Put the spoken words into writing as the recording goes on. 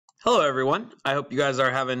Hello everyone. I hope you guys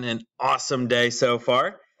are having an awesome day so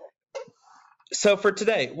far. So for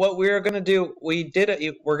today, what we're going to do, we're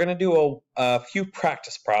going to do a few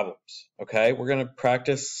practice problems, okay? We're going to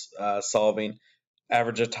practice solving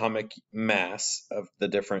average atomic mass of the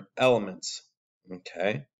different elements,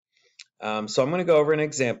 okay? So I'm going to go over an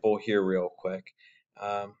example here real quick.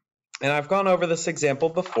 And I've gone over this example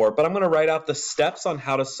before, but I'm going to write out the steps on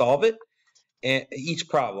how to solve it, and each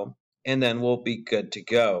problem, and then we'll be good to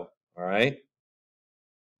go, all right?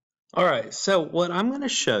 All right, so what I'm going to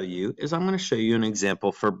show you is I'm going to show you an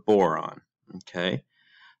example for boron, okay?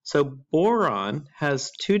 So boron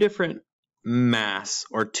has two different mass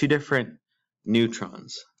or two different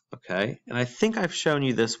neutrons, okay? And I think I've shown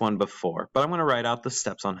you this one before, but I'm going to write out the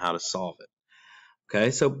steps on how to solve it. Okay,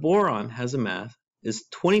 so boron has a mass is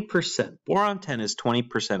 20%. Boron 10 is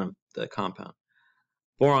 20% of the compound.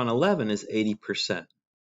 Boron 11 is 80%.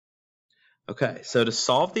 Okay, so to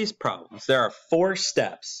solve these problems, there are 4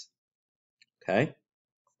 steps. Okay,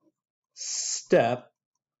 step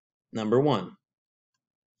number 1.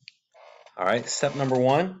 All right, step number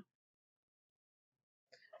 1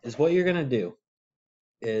 is what you're going to do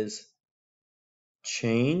is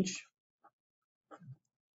change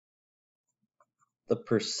the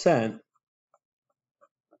percent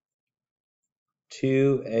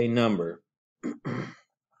to a number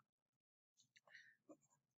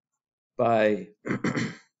by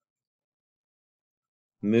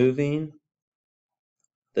moving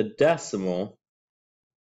the decimal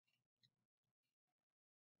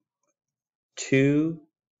 2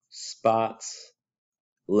 spots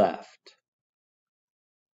left.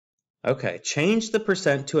 Okay, change the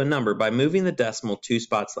percent to a number by moving the decimal 2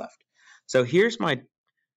 spots left. So here's my,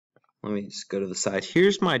 let me just go to the side.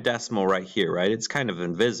 Here's my decimal right here, right? It's kind of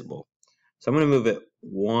invisible. So I'm going to move it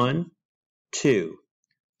 1, 2.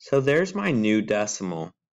 So there's my new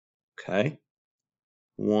decimal, okay?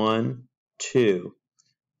 1, 2.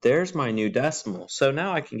 There's my new decimal. So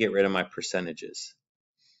now I can get rid of my percentages,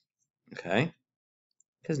 okay?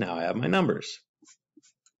 Because now I have my numbers.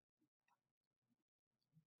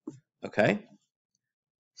 Okay?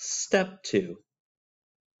 Step 2.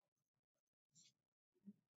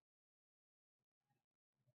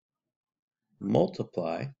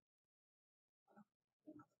 Multiply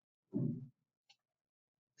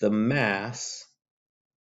the mass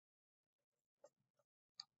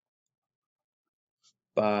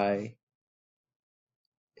by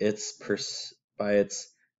its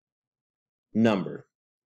number.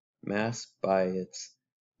 Mass by its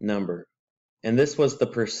number. And this was the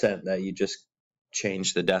percent that you just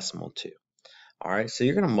changed the decimal to. All right, so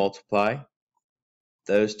you're going to multiply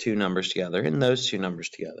those two numbers together and those two numbers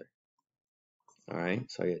together. All right,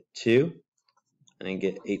 so I get 2 and I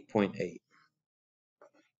get 8.8.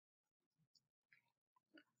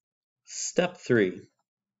 Step 3,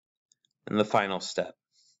 and the final step.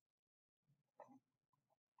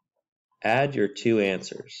 Add your 2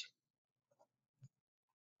 answers.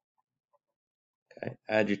 Okay,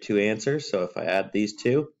 add your 2 answers. So if I add these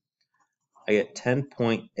two, I get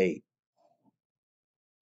 10.8. Okay,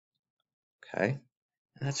 and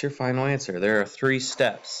that's your final answer. There are 3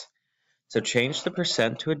 steps. So change the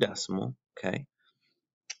percent to a decimal. Okay,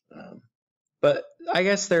 but I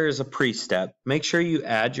guess there is a pre-step. Make sure you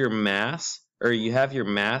add your mass, or you have your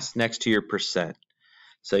mass next to your percent.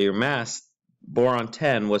 So your mass, boron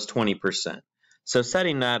 10 was 20%. So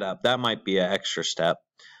setting that up, that might be an extra step.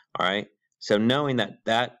 All right. So knowing that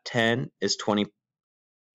that 10 is 20%,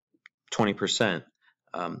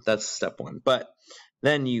 that's step 1. But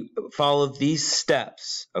then you follow these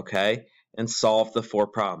steps, okay, and solve the 4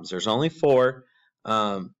 problems. There's only 4,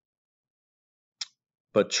 but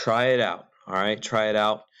try it out. All right, try it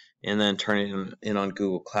out and then turn it in on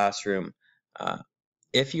Google Classroom.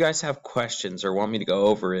 If you guys have questions or want me to go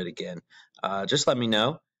over it again, just let me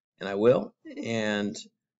know, and I will. And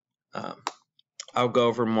I'll go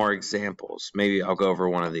over more examples. Maybe I'll go over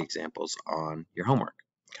one of the examples on your homework.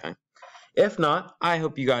 Okay. If not, I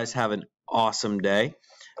hope you guys have an awesome day.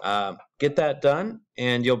 Get that done,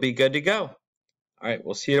 and you'll be good to go. All right,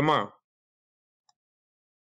 we'll see you tomorrow.